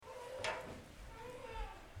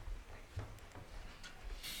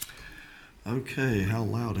Okay, how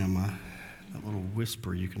loud am I? That little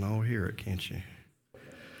whisper, you can all hear it, can't you?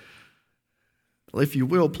 Well, if you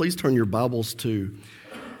will, please turn your Bibles to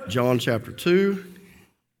John chapter 2.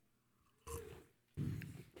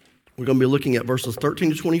 We're going to be looking at verses 13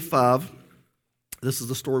 to 25. This is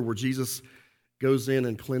the story where Jesus goes in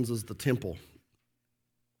and cleanses the temple.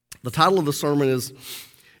 The title of the sermon is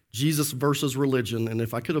Jesus versus Religion, and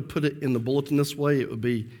if I could have put it in the bulletin this way, it would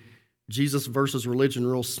be Jesus versus religion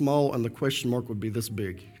real small, and the question mark would be this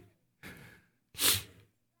big.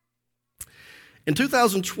 In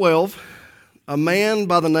 2012, a man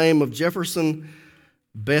by the name of Jefferson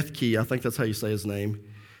Bethke, I think that's how you say his name,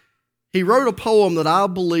 he wrote a poem that I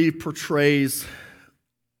believe portrays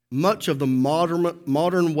much of the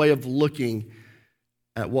modern way of looking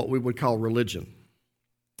at what we would call religion.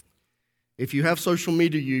 If you have social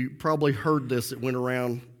media, you probably heard this. It went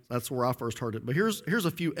around. That's where I first heard it. But here's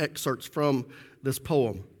a few excerpts from this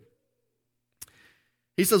poem.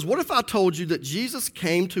 He says, "What if I told you that Jesus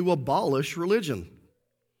came to abolish religion?"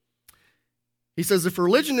 He says, "If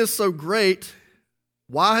religion is so great,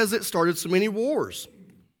 why has it started so many wars?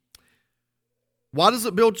 Why does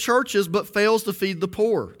it build churches but fails to feed the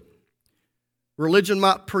poor? Religion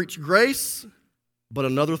might preach grace, but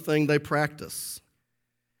another thing they practice.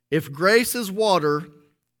 If grace is water,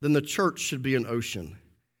 then the church should be an ocean.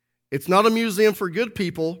 It's not a museum for good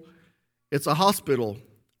people, it's a hospital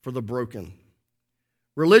for the broken.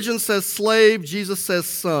 Religion says slave, Jesus says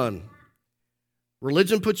son.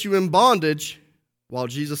 Religion puts you in bondage while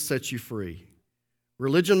Jesus sets you free.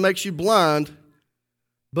 Religion makes you blind,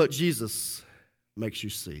 but Jesus makes you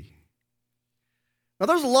see." Now,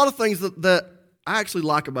 there's a lot of things that I actually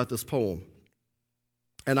like about this poem,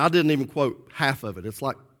 and I didn't even quote half of it. It's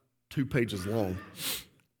like 2 pages long.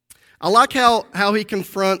 I like how he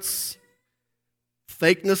confronts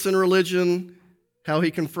fakeness in religion, how he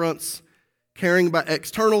confronts caring about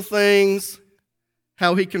external things,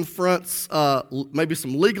 how he confronts maybe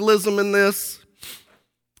some legalism in this.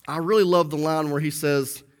 I really love the line where he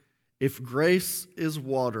says, "If grace is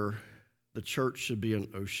water, the church should be an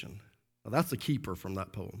ocean." Now, that's a keeper from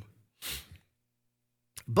that poem.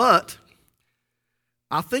 But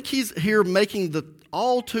I think he's here making the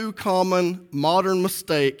all too common modern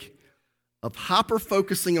mistake of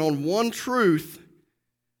hyper-focusing on one truth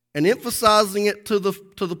and emphasizing it to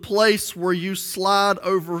the place where you slide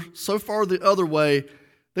over so far the other way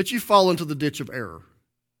that you fall into the ditch of error.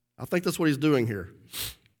 I think that's what he's doing here.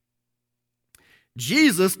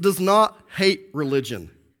 Jesus does not hate religion.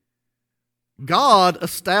 God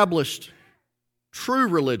established true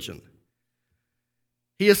religion.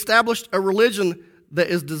 He established a religion that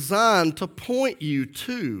is designed to point you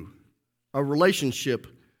to a relationship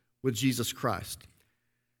with Jesus Christ.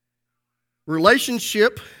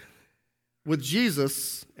 Relationship with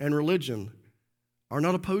Jesus and religion are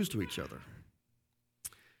not opposed to each other.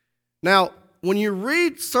 Now, when you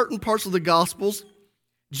read certain parts of the Gospels,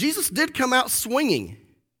 Jesus did come out swinging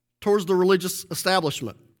towards the religious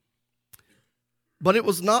establishment. But it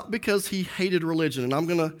was not because he hated religion, and I'm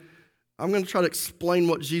going to try to explain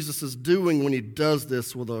what Jesus is doing when he does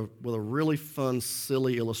this with a really fun,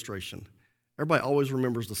 silly illustration. Everybody always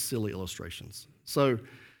remembers the silly illustrations. So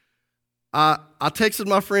I texted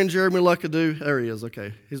my friend Jeremy Luckadoo. There he is.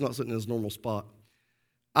 Okay, he's not sitting in his normal spot.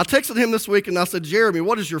 I texted him this week and I said, "Jeremy,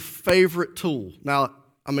 what is your favorite tool?" Now,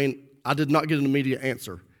 I did not get an immediate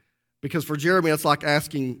answer because for Jeremy, it's like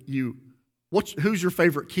asking you, who's your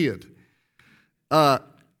favorite kid?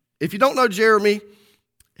 If you don't know Jeremy,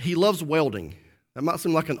 he loves welding. That might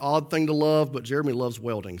seem like an odd thing to love, but Jeremy loves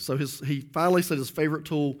welding. So he finally said his favorite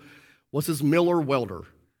tool was his Miller welder.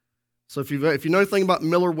 So if you know anything about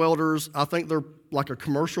Miller welders, I think they're like a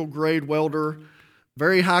commercial grade welder,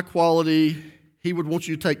 very high quality. He would want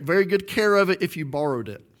you to take very good care of it if you borrowed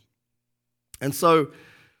it. And so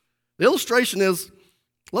the illustration is,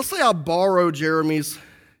 let's say I borrow Jeremy's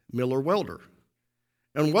Miller welder.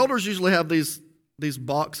 And welders usually have these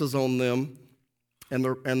boxes on them. And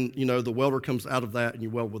the welder comes out of that and you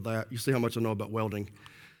weld with that. You see how much I know about welding.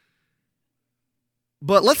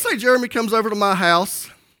 But let's say Jeremy comes over to my house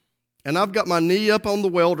and I've got my knee up on the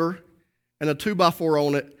welder and a 2x4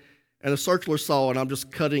 on it and a circular saw and I'm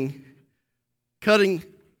just cutting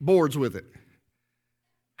boards with it.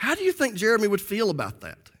 How do you think Jeremy would feel about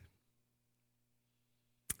that?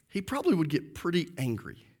 He probably would get pretty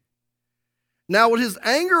angry. Now, would his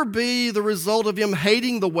anger be the result of him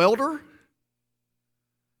hating the welder?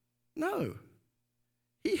 No.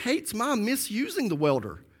 He hates my misusing the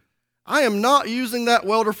welder. I am not using that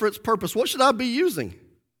welder for its purpose. What should I be using?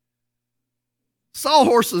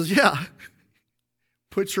 Sawhorses, yeah.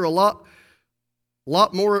 Which are a lot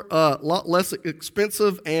lot less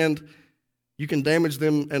expensive, and you can damage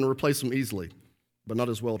them and replace them easily, but not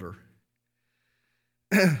his welder.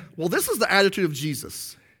 Well, this is the attitude of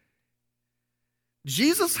Jesus.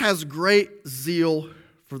 Jesus has great zeal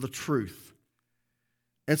for the truth.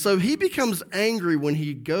 And so he becomes angry when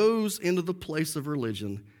he goes into the place of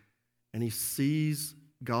religion and he sees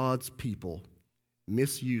God's people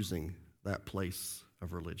misusing that place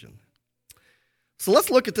of religion. So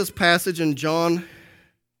let's look at this passage in John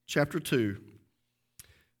chapter 2,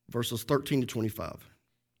 verses 13 to 25.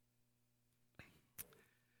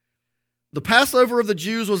 The Passover of the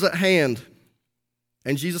Jews was at hand,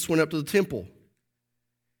 and Jesus went up to the temple.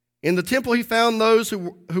 In the temple he found those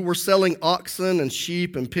who were selling oxen and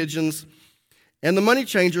sheep and pigeons, and the money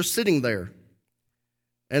changers sitting there.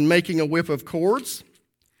 And making a whip of cords,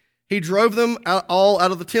 he drove them all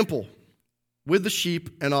out of the temple with the sheep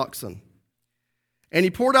and oxen. And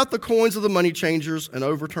he poured out the coins of the money changers and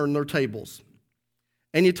overturned their tables.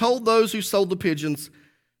 And he told those who sold the pigeons,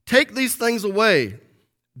 "Take these things away.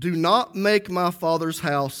 Do not make my Father's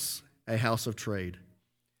house a house of trade."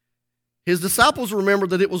 His disciples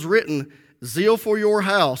remembered that it was written, "Zeal for your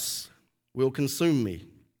house will consume me."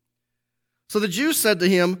 So the Jews said to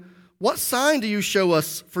him, "What sign do you show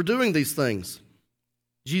us for doing these things?"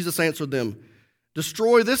 Jesus answered them,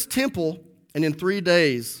 "Destroy this temple, and in 3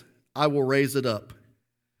 days I will raise it up."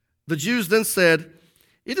 The Jews then said,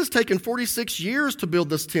 "It has taken 46 years to build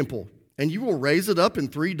this temple, and you will raise it up in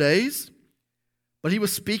 3 days?" But he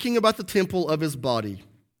was speaking about the temple of his body.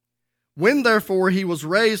 When, therefore, he was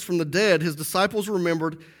raised from the dead, his disciples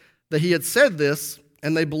remembered that he had said this,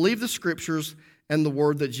 and they believed the scriptures and the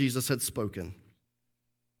word that Jesus had spoken.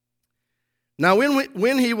 Now,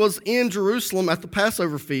 when he was in Jerusalem at the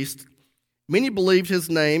Passover feast, many believed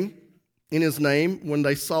in his name when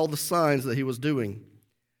they saw the signs that he was doing.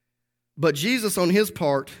 But Jesus, on his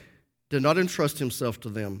part, did not entrust himself to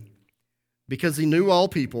them, because he knew all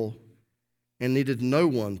people and needed no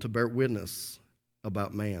one to bear witness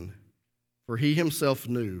about man, for he himself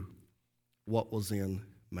knew what was in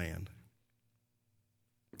man.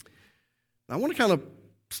 Now, I want to kind of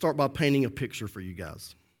start by painting a picture for you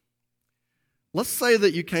guys. Let's say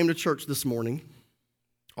that you came to church this morning.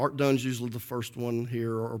 Art Dunn's usually the first one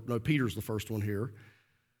here, or no, Peter's the first one here.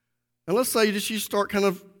 And let's say you start kind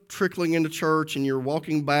of trickling into church, and you're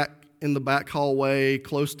walking back in the back hallway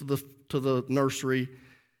close to the nursery,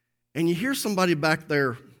 and you hear somebody back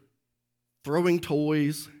there throwing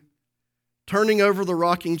toys, turning over the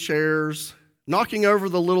rocking chairs, knocking over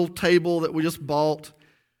the little table that we just bought,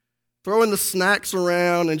 throwing the snacks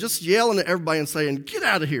around, and just yelling at everybody and saying, "Get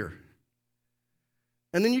out of here."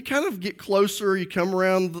 And then you kind of get closer, you come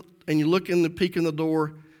around, and you look in the peek in the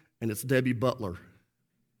door, and it's Debbie Butler.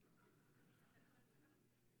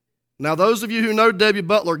 Now, those of you who know Debbie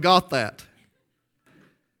Butler got that.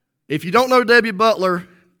 If you don't know Debbie Butler,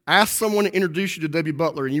 ask someone to introduce you to Debbie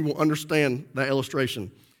Butler, and you will understand that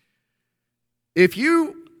illustration. If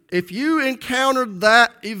you encountered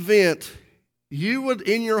that event, you would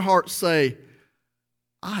in your heart say,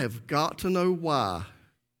 "I have got to know why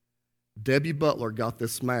Debbie Butler got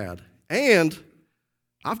this mad. And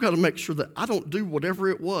I've got to make sure that I don't do whatever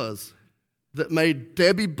it was that made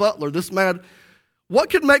Debbie Butler this mad." What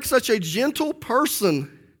could make such a gentle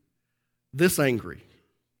person this angry?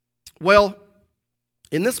 Well,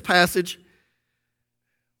 in this passage,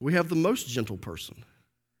 we have the most gentle person,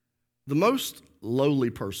 the most lowly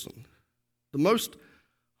person, the most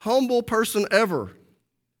humble person ever,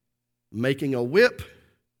 making a whip,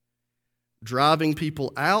 driving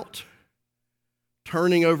people out,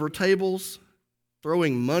 turning over tables,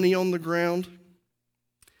 throwing money on the ground.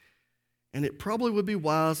 And it probably would be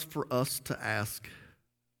wise for us to ask,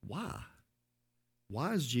 why?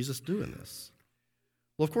 Why is Jesus doing this?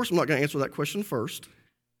 Well, of course, I'm not going to answer that question first.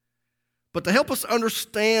 But to help us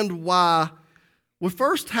understand why, we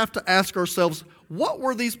first have to ask ourselves, what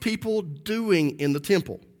were these people doing in the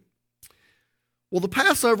temple? Well, the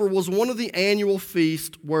Passover was one of the annual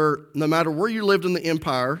feasts where no matter where you lived in the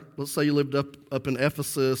empire, let's say you lived up in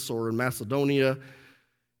Ephesus or in Macedonia,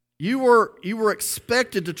 you were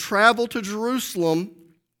expected to travel to Jerusalem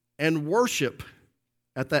and worship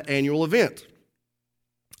at that annual event.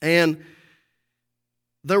 And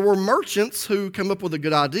there were merchants who came up with a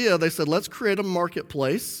good idea. They said, let's create a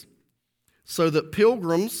marketplace so that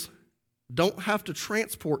pilgrims don't have to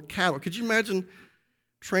transport cattle. Could you imagine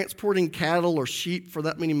transporting cattle or sheep for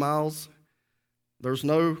that many miles? There's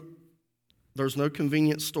no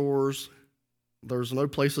convenience stores. There's no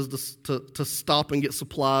places to stop and get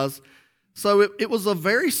supplies. So it was a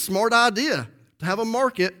very smart idea to have a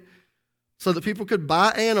market so that people could buy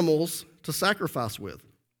animals to sacrifice with.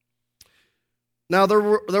 Now, there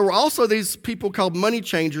were also these people called money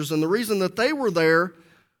changers, and the reason that they were there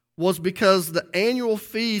was because the annual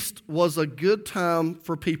feast was a good time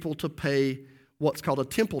for people to pay what's called a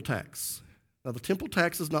temple tax. Now, the temple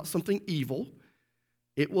tax is not something evil.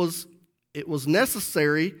 It was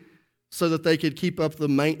necessary so that they could keep up the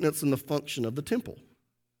maintenance and the function of the temple.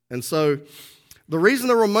 And so the reason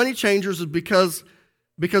there were money changers is because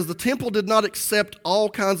the temple did not accept all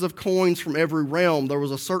kinds of coins from every realm. There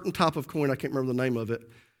was a certain type of coin, I can't remember the name of it,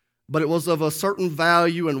 but it was of a certain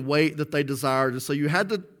value and weight that they desired. And so you had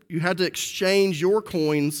to exchange your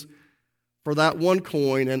coins for that one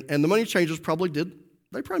coin. And the money changers probably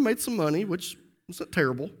made some money, which isn't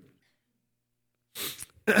terrible.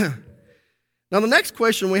 Now, the next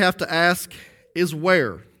question we have to ask is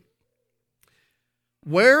where?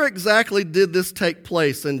 Where exactly did this take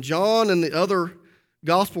place? And John and the other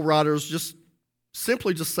gospel writers just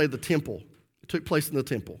simply say the temple. It took place in the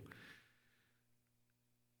temple.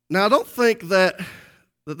 Now, I don't think that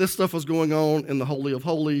this stuff was going on in the Holy of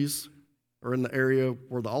Holies or in the area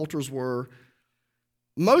where the altars were.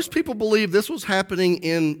 Most people believe this was happening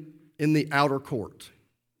in the outer court.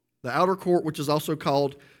 The outer court, which is also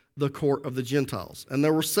called the court of the Gentiles. And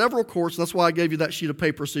there were several courts, and that's why I gave you that sheet of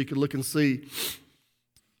paper so you could look and see.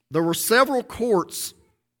 There were several courts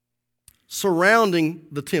surrounding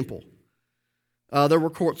the temple. There were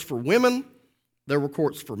courts for women. There were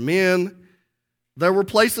courts for men. There were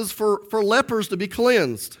places for lepers to be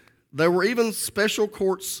cleansed. There were even special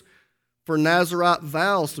courts for Nazirite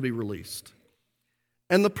vows to be released.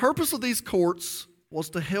 And the purpose of these courts was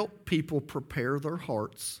to help people prepare their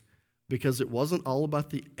hearts, because it wasn't all about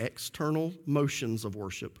the external motions of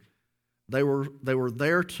worship. They were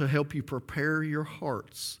there to help you prepare your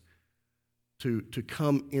hearts to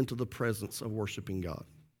come into the presence of worshiping God.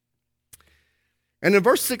 And in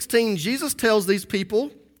verse 16, Jesus tells these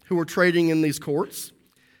people who are trading in these courts,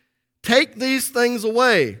 take these things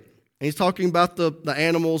away. And he's talking about the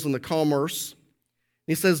animals and the commerce.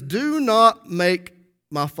 He says, do not make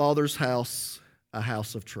my Father's house a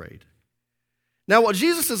house of trade. Now, what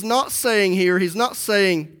Jesus is not saying here, he's not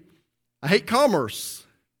saying, I hate commerce.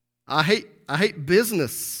 I hate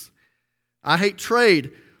business. I hate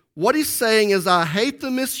trade. What he's saying is, I hate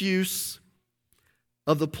the misuse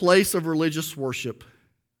of the place of religious worship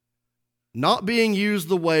not being used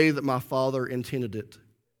the way that my Father intended it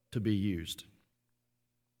to be used.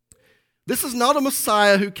 This is not a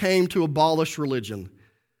Messiah who came to abolish religion.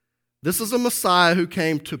 This is a Messiah who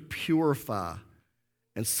came to purify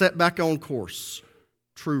and set back on course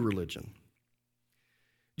true religion.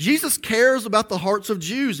 Jesus cares about the hearts of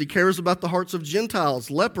Jews. He cares about the hearts of Gentiles,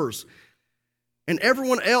 lepers, and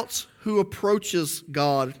everyone else who approaches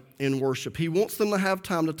God in worship. He wants them to have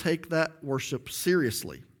time to take that worship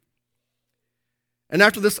seriously. And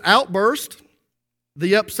after this outburst,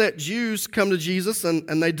 the upset Jews come to Jesus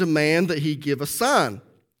and they demand that he give a sign.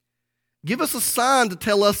 Give us a sign to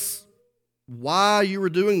tell us why you were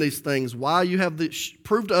doing these things,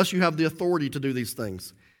 prove to us you have the authority to do these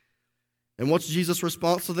things. And what's Jesus'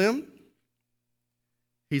 response to them?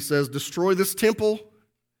 He says, destroy this temple,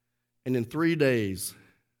 and in 3 days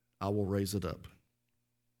I will raise it up.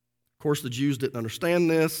 Of course, the Jews didn't understand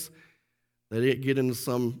this. They didn't get into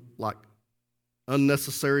some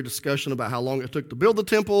unnecessary discussion about how long it took to build the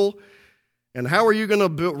temple, and how are you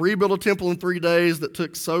going to rebuild a temple in 3 days that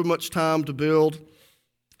took so much time to build.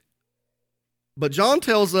 But John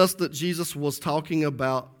tells us that Jesus was talking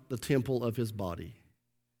about the temple of his body.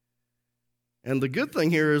 And the good thing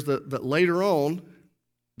here is that later on,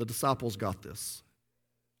 the disciples got this.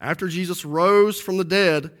 After Jesus rose from the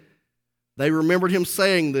dead, they remembered him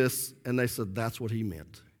saying this, and they said that's what he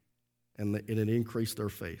meant. And it increased their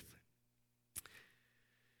faith.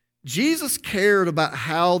 Jesus cared about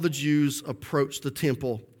how the Jews approached the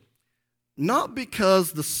temple, not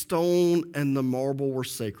because the stone and the marble were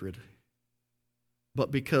sacred,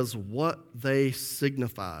 but because what they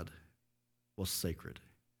signified was sacred.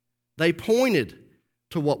 They pointed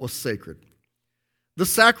to what was sacred. The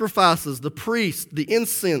sacrifices, the priests, the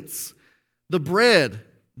incense, the bread,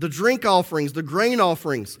 the drink offerings, the grain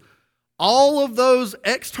offerings, all of those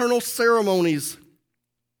external ceremonies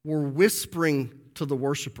were whispering to the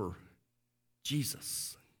worshiper,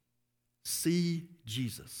 Jesus. See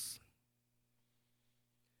Jesus.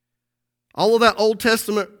 All of that Old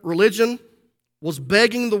Testament religion was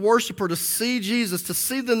begging the worshiper to see Jesus, to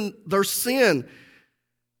see their sin,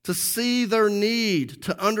 to see their need,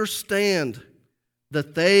 to understand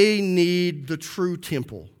that they need the true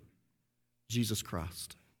temple, Jesus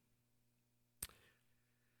Christ.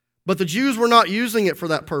 But the Jews were not using it for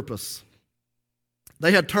that purpose.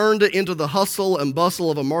 They had turned it into the hustle and bustle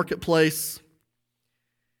of a marketplace,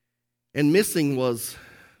 and missing was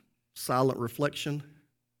silent reflection,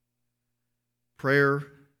 prayer,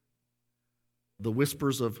 the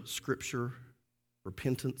whispers of Scripture,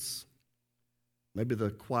 repentance, maybe the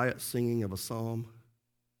quiet singing of a psalm.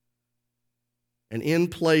 And in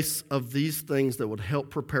place of these things that would help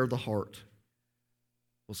prepare the heart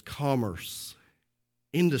was commerce,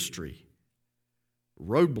 industry,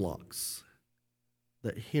 roadblocks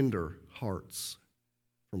that hinder hearts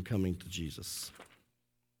from coming to Jesus.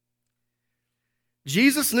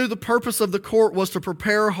 Jesus knew the purpose of the court was to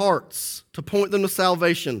prepare hearts, to point them to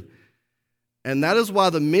salvation. And that is why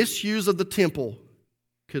the misuse of the temple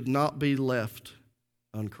could not be left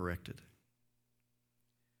uncorrected.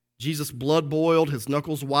 Jesus' blood boiled, his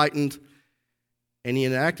knuckles whitened, and he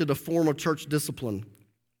enacted a form of church discipline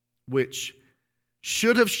which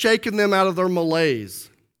should have shaken them out of their malaise.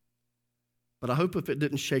 But I hope if it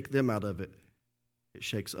didn't shake them out of it, it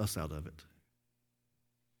shakes us out of it.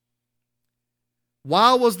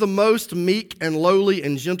 Why was the most meek and lowly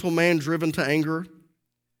and gentle man driven to anger?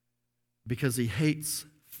 Because he hates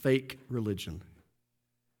fake religion.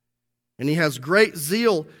 And he has great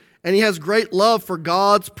zeal and he has great love for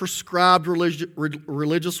God's prescribed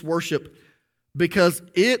religious worship because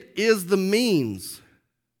it is the means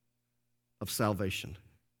of salvation.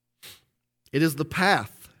 It is the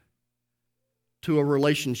path to a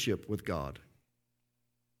relationship with God.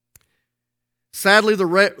 Sadly, the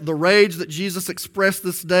rage that Jesus expressed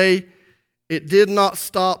this day, it did not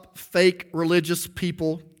stop fake religious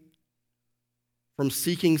people from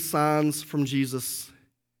seeking signs from Jesus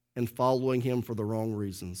and following him for the wrong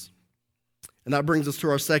reasons. And that brings us to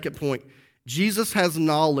our second point. Jesus has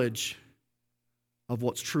knowledge of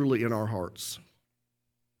what's truly in our hearts.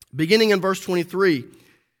 Beginning in verse 23,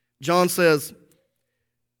 John says,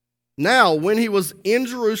 "Now, when he was in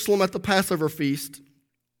Jerusalem at the Passover feast,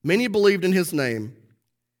 many believed in his name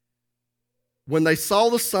when they saw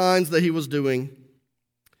the signs that he was doing.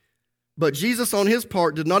 But Jesus, on his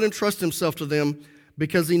part, did not entrust himself to them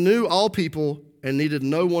because he knew all people and needed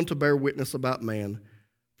no one to bear witness about man,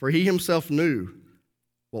 for he himself knew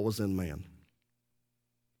what was in man."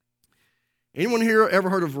 Anyone here ever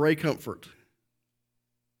heard of Ray Comfort?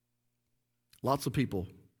 Lots of people.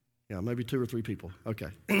 Yeah, maybe 2 or 3 people.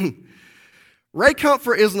 Okay. Ray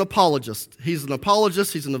Comfort is an apologist. He's an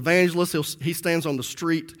apologist. He's an evangelist. He stands on the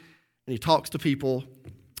street and he talks to people.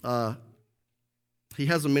 He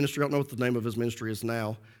has a ministry. I don't know what the name of his ministry is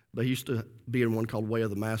now, but he used to be in one called Way of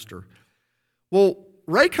the Master. Well,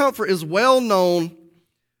 Ray Comfort is well known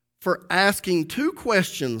for asking 2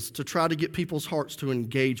 questions to try to get people's hearts to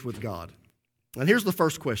engage with God. And here's the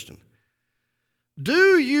first question.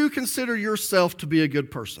 Do you consider yourself to be a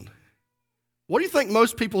good person? What do you think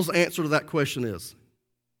most people's answer to that question is?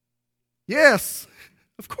 Yes,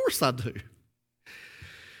 of course I do.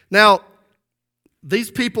 Now, these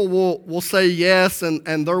people will say yes,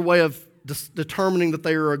 and their way of determining that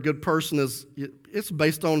they are a good person it's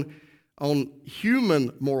based on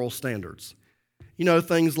human moral standards. You know,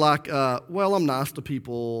 things like, well, I'm nice to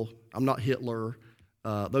people, I'm not Hitler,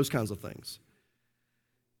 those kinds of things.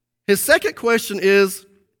 His second question is,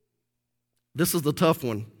 this is the tough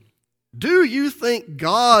one. Do you think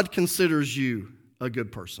God considers you a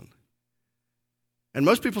good person? And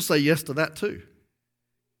most people say yes to that too.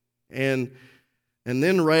 And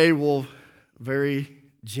then Ray will very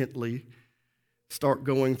gently start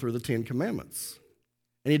going through the 10 Commandments.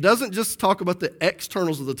 And he doesn't just talk about the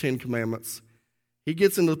externals of the 10 Commandments. He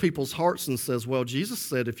gets into people's hearts and says, well, Jesus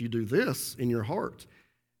said if you do this in your heart,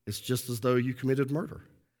 it's just as though you committed murder.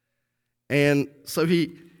 And so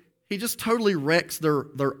he just totally wrecks their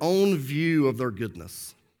own view of their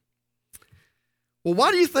goodness. Well,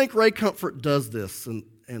 why do you think Ray Comfort does this?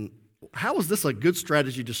 And how is this a good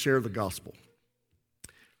strategy to share the gospel?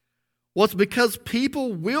 Well, it's because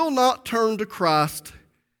people will not turn to Christ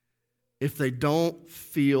if they don't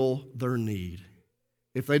feel their need,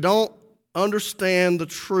 if they don't understand the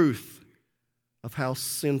truth of how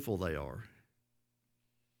sinful they are.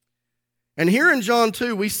 And here in John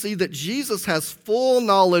 2, we see that Jesus has full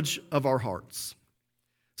knowledge of our hearts.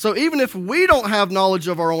 So even if we don't have knowledge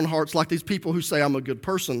of our own hearts, like these people who say, I'm a good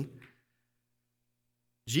person,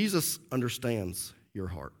 Jesus understands your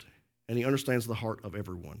heart, and he understands the heart of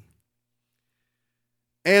everyone.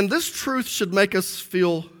 And this truth should make us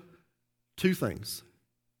feel 2 things.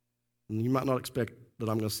 And you might not expect that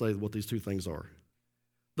I'm going to say what these 2 things are.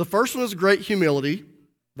 The first one is great humility.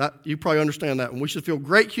 That you probably understand that one. We should feel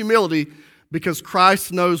great humility because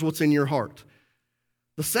Christ knows what's in your heart.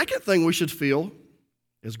 The second thing we should feel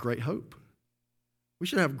is great hope. We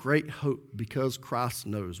should have great hope because Christ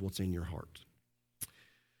knows what's in your heart.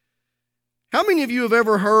 How many of you have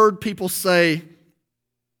ever heard people say,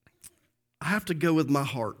 I have to go with my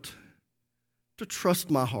heart, to trust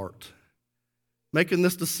my heart, making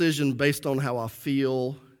this decision based on how I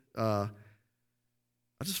feel? I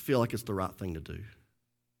just feel like it's the right thing to do.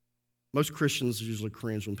 Most Christians usually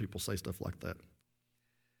cringe when people say stuff like that.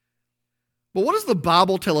 But what does the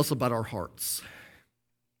Bible tell us about our hearts?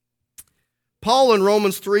 Paul in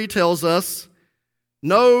Romans 3 tells us,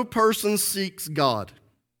 no person seeks God.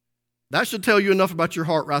 That should tell you enough about your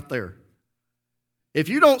heart right there. If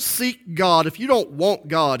you don't seek God, if you don't want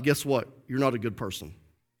God, guess what? You're not a good person.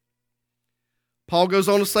 Paul goes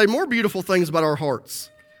on to say more beautiful things about our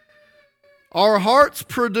hearts. Our hearts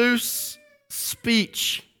produce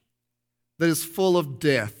speech that is full of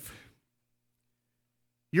death.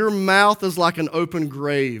 Your mouth is like an open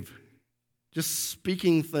grave, just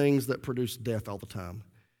speaking things that produce death all the time.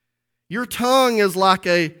 Your tongue is like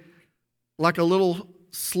a little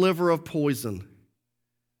sliver of poison,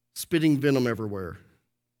 spitting venom everywhere.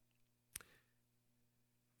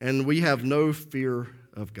 And we have no fear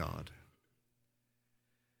of God.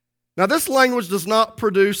 Now, this language does not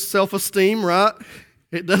produce self-esteem, right?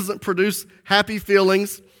 It doesn't produce happy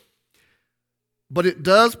feelings, but it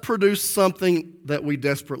does produce something that we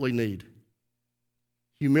desperately need: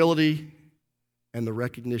 humility and the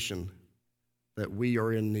recognition that we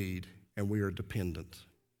are in need and we are dependent.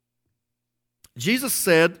 Jesus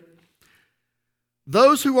said,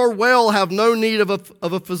 those who are well have no need of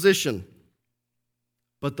a physician,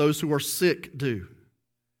 but those who are sick do.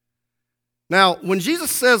 Now, when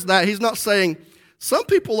Jesus says that, he's not saying some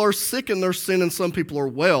people are sick in their sin and some people are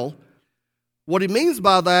well. What he means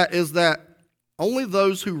by that is that only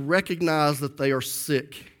those who recognize that they are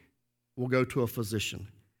sick will go to a physician.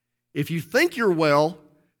 If you think you're well,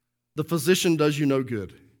 the physician does you no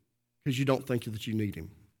good because you don't think that you need him.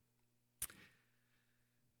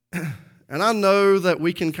 And I know that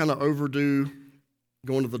we can kind of overdo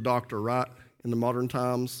going to the doctor, right, in the modern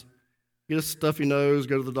times. Get a stuffy nose,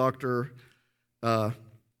 go to the doctor. But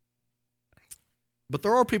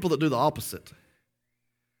there are people that do the opposite.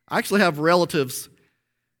 I actually have relatives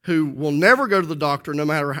who will never go to the doctor no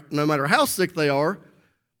matter how sick they are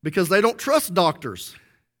because they don't trust doctors.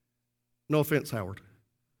 No offense, Howard.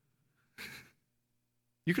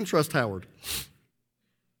 You can trust Howard.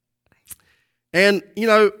 And,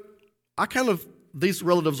 these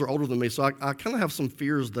relatives are older than me, so I kind of have some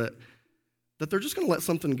fears that they're just going to let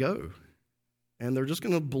something go. And they're just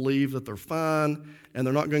going to believe that they're fine, and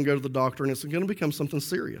they're not going to go to the doctor, and it's going to become something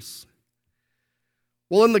serious.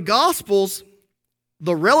 Well, in the Gospels,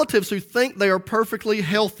 the relatives who think they are perfectly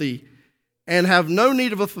healthy and have no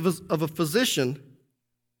need of a physician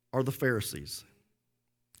are the Pharisees.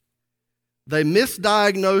 They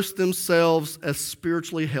misdiagnose themselves as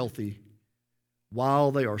spiritually healthy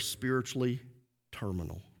while they are spiritually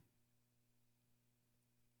terminal.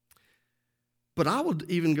 But I would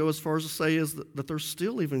even go as far as to say is that there's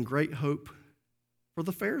still even great hope for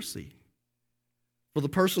the Pharisee, for the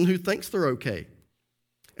person who thinks they're okay.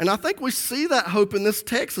 And I think we see that hope in this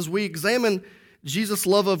text as we examine Jesus'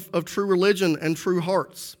 love of true religion and true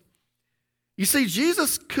hearts. You see,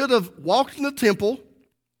 Jesus could have walked in the temple.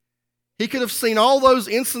 He could have seen all those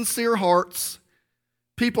insincere hearts,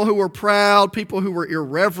 people who were proud, people who were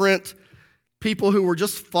irreverent, people who were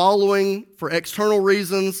just following for external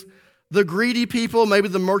reasons, the greedy people, maybe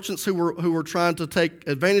the merchants who were trying to take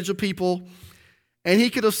advantage of people. And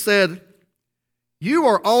he could have said, you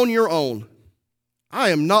are on your own. I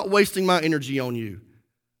am not wasting my energy on you.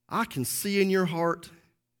 I can see in your heart,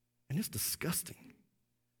 and it's disgusting.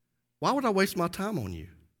 Why would I waste my time on you?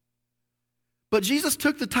 But Jesus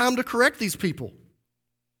took the time to correct these people.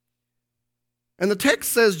 And the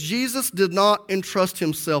text says Jesus did not entrust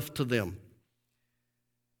himself to them.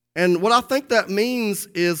 And what I think that means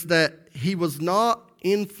is that he was not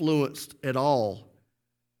influenced at all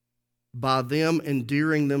by them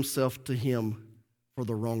endearing themselves to him for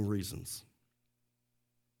the wrong reasons.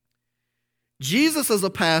 Jesus as a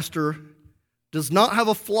pastor does not have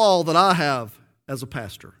a flaw that I have as a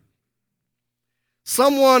pastor.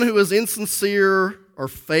 Someone who is insincere or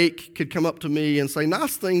fake could come up to me and say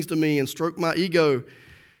nice things to me and stroke my ego,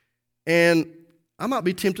 and I might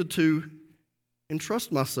be tempted to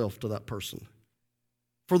entrust myself to that person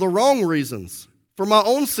for the wrong reasons, for my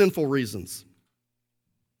own sinful reasons.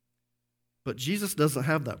 But Jesus doesn't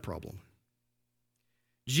have that problem.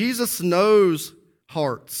 Jesus knows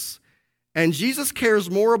hearts, and Jesus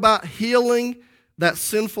cares more about healing that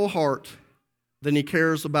sinful heart than he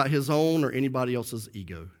cares about his own or anybody else's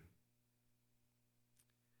ego.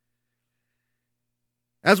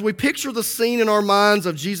 As we picture the scene in our minds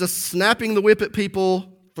of Jesus snapping the whip at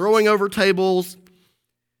people, throwing over tables,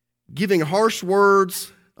 giving harsh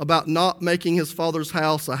words about not making his Father's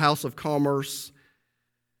house a house of commerce,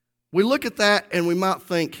 we look at that and we might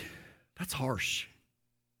think, that's harsh.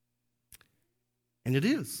 And it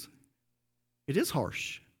is. It is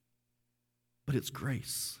harsh. But it's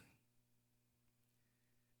grace.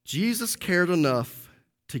 Jesus cared enough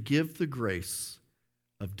to give the grace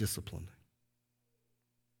of discipline.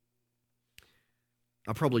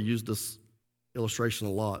 I probably used this illustration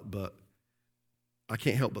a lot, but I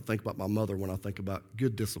can't help but think about my mother when I think about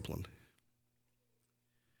good discipline.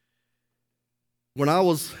 When I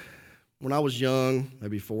was young,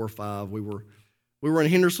 maybe 4 or 5, we were in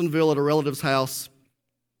Hendersonville at a relative's house.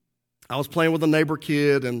 I was playing with a neighbor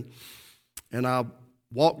kid, and I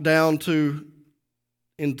walked down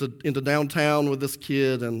into downtown with this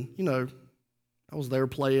kid, and I was there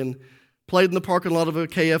played in the parking lot of a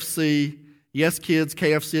KFC. Yes, kids,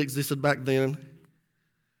 KFC existed back then.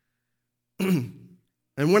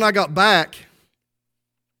 And when I got back,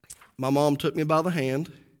 my mom took me by the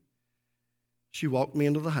hand. She walked me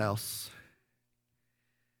into the house.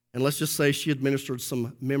 And let's just say she administered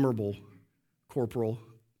some memorable corporal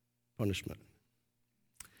punishment.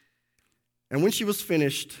 And when she was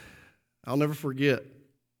finished, I'll never forget,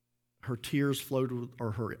 her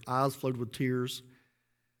eyes flowed with tears,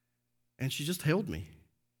 and she just held me.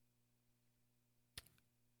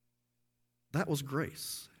 That was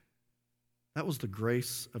grace. That was the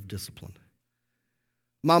grace of discipline.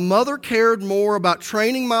 My mother cared more about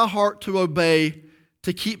training my heart to obey,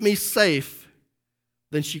 to keep me safe,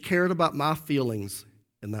 than she cared about my feelings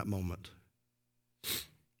in that moment.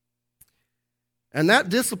 And that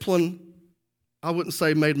discipline, I wouldn't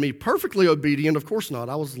say made me perfectly obedient. Of course not.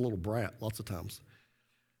 I was a little brat lots of times.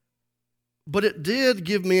 But it did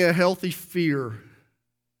give me a healthy fear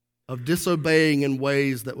of disobeying in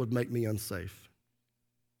ways that would make me unsafe.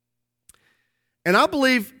 And I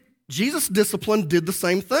believe Jesus' discipline did the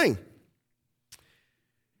same thing.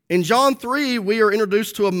 In John 3, we are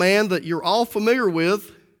introduced to a man that you're all familiar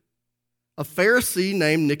with, a Pharisee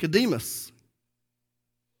named Nicodemus.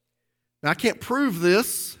 Now, I can't prove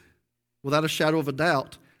this without a shadow of a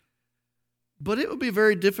doubt, but it would be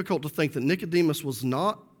very difficult to think that Nicodemus was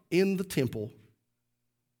not in the temple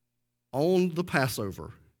on the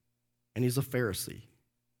Passover, and he's a Pharisee.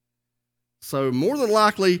 So more than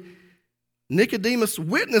likely, Nicodemus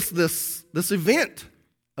witnessed this event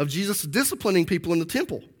of Jesus disciplining people in the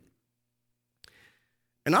temple.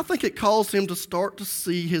 And I think it caused him to start to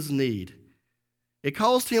see his need. It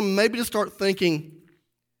caused him maybe to start thinking,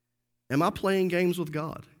 am I playing games with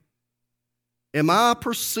God? Am I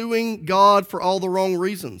pursuing God for all the wrong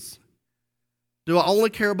reasons? Do I only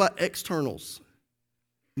care about externals?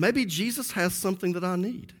 Maybe Jesus has something that I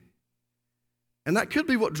need. And that could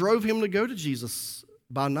be what drove him to go to Jesus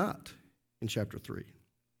by night in chapter 3.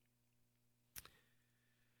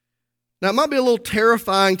 Now, it might be a little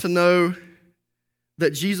terrifying to know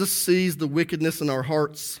that Jesus sees the wickedness in our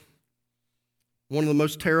hearts. One of the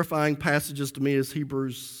most terrifying passages to me is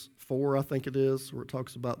Hebrews 4, I think it is, where it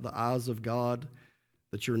talks about the eyes of God,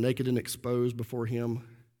 that you're naked and exposed before him.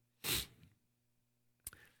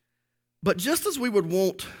 But just as we would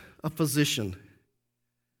want a physician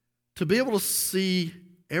to be able to see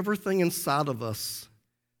everything inside of us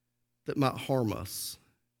that might harm us,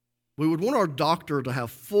 we would want our doctor to have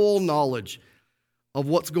full knowledge of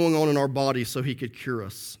what's going on in our body so he could cure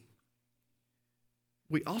us.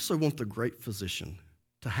 We also want the great physician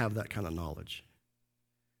to have that kind of knowledge.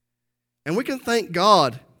 And we can thank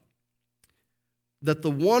God that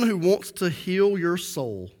the one who wants to heal your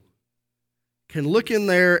soul can look in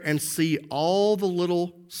there and see all the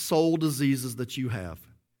little soul diseases that you have,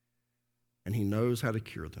 and he knows how to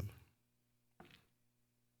cure them.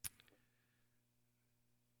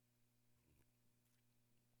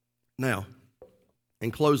 Now, in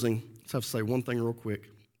closing, I just have to say one thing real quick,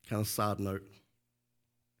 kind of side note.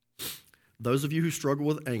 Those of you who struggle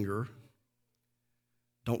with anger,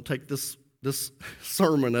 don't take this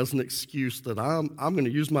sermon as an excuse that I'm going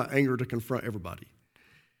to use my anger to confront everybody.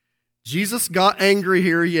 Jesus got angry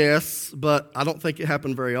here, yes, but I don't think it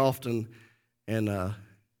happened very often, and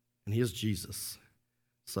he is Jesus.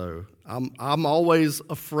 So I'm always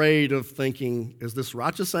afraid of thinking, is this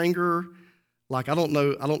righteous anger? Like I don't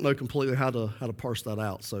know completely how to parse that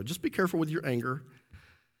out. So just be careful with your anger.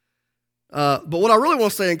 But what I really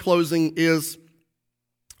want to say in closing is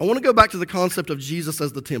I want to go back to the concept of Jesus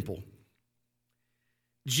as the temple.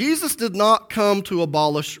 Jesus did not come to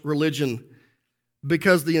abolish religion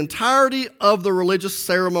because the entirety of the religious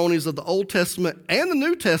ceremonies of the Old Testament and the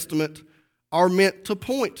New Testament are meant to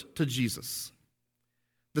point to Jesus.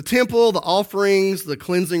 The temple, the offerings, the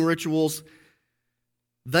cleansing rituals,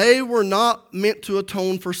 they were not meant to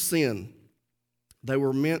atone for sin. They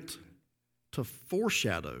were meant to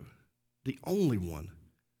foreshadow the only one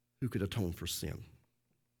who could atone for sin.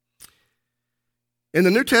 In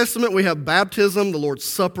the New Testament, we have baptism, the Lord's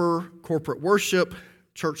Supper, corporate worship,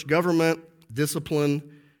 church government,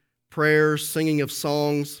 discipline, prayers, singing of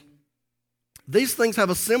songs. These things have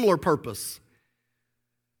a similar purpose.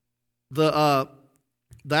 The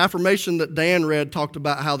affirmation that Dan read talked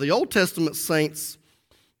about how the Old Testament saints,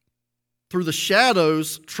 through the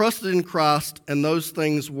shadows, trusted in Christ, and those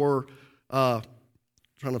things were, trying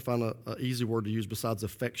to find an easy word to use besides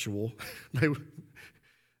effectual.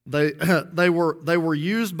 They were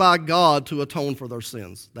used by God to atone for their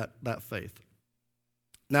sins, that faith.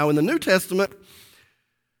 Now, in the New Testament,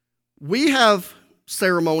 we have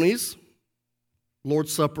ceremonies,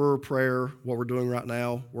 Lord's Supper, prayer, what we're doing right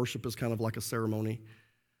now. Worship is kind of like a ceremony.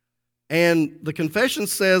 And the confession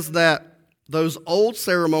says that those old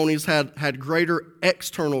ceremonies had greater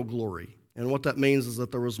external glory. And what that means is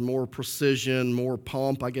that there was more precision, more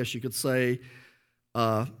pomp, I guess you could say,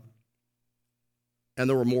 and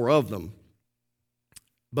there were more of them.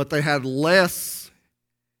 But they had less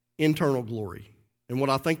internal glory. And what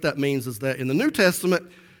I think that means is that in the New Testament,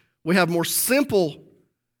 we have more simple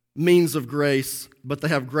means of grace, but they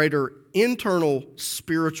have greater internal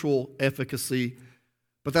spiritual efficacy.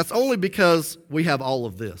 But that's only because we have all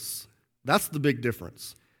of this. That's the big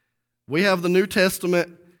difference. We have the New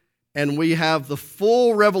Testament, and we have the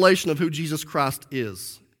full revelation of who Jesus Christ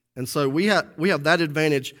is. And so we have that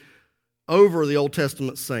advantage over the Old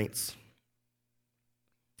Testament saints.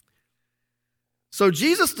 So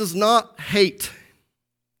Jesus does not hate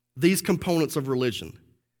these components of religion.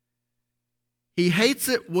 He hates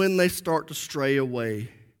it when they start to stray away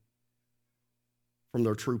from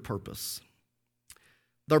their true purpose.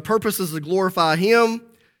 Their purpose is to glorify Him,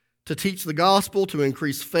 to teach the gospel, to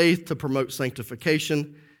increase faith, to promote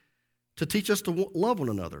sanctification, to teach us to love one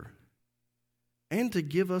another, and to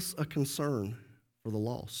give us a concern for the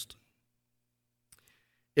lost.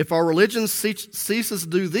 If our religion ceases to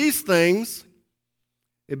do these things,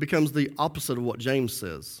 it becomes the opposite of what James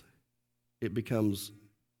says. It becomes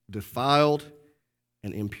defiled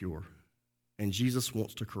and impure, and Jesus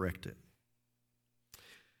wants to correct it.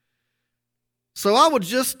 So I would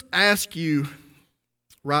just ask you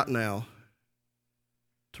right now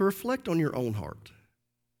to reflect on your own heart.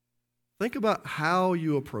 Think about how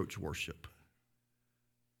you approach worship.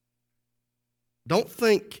 Don't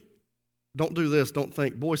do this, don't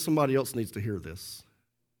think, boy, somebody else needs to hear this.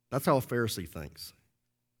 That's how a Pharisee thinks.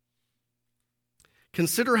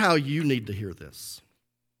 Consider how you need to hear this.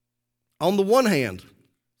 On the one hand,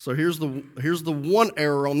 so here's the one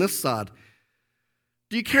error on this side.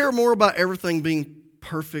 Do you care more about everything being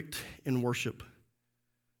perfect in worship?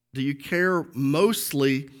 Do you care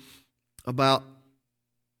mostly about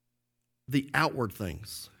the outward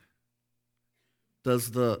things?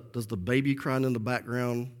 Does the baby crying in the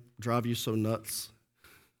background drive you so nuts?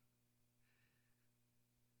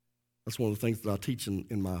 That's one of the things that I teach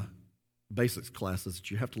in my basics classes,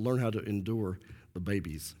 that you have to learn how to endure the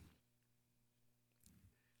babies.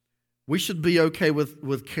 We should be okay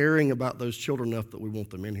with caring about those children enough that we want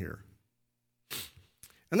them in here.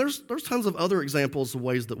 And there's tons of other examples of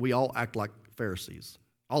ways that we all act like Pharisees,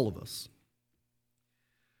 all of us.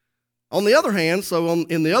 On the other hand,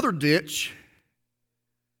 in the other ditch,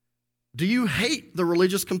 do you hate the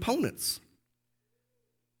religious components?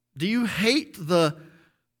 Do you hate the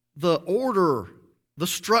order, the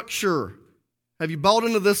structure? Have you bought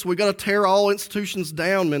into this we got to tear all institutions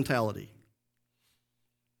down mentality?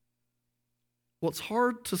 Well, it's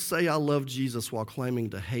hard to say I love Jesus while claiming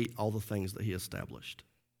to hate all the things that He established.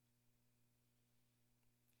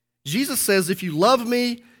 Jesus says, if you love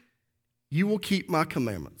me, you will keep my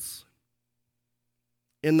commandments.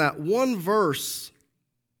 In that one verse,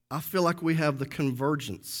 I feel like we have the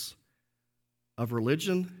convergence of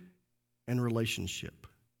religion and relationship,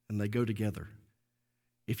 and they go together.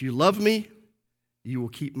 If you love me, you will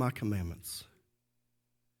keep my commandments.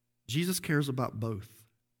 Jesus cares about both.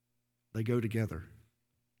 They go together.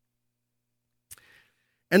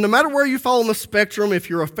 And no matter where you fall on the spectrum, if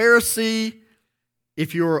you're a Pharisee,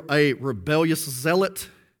 if you're a rebellious zealot,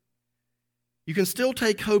 you can still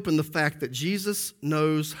take hope in the fact that Jesus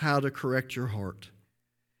knows how to correct your heart.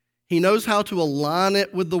 He knows how to align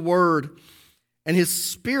it with the Word, and His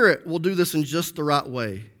Spirit will do this in just the right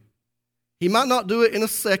way. He might not do it in a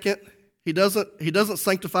second. He doesn't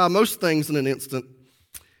sanctify most things in an instant.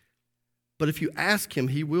 But if you ask Him,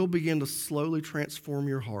 He will begin to slowly transform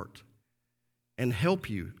your heart. and help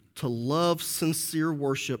you to love sincere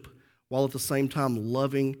worship while at the same time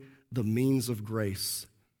loving the means of grace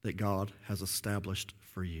that God has established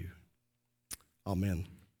for you. Amen.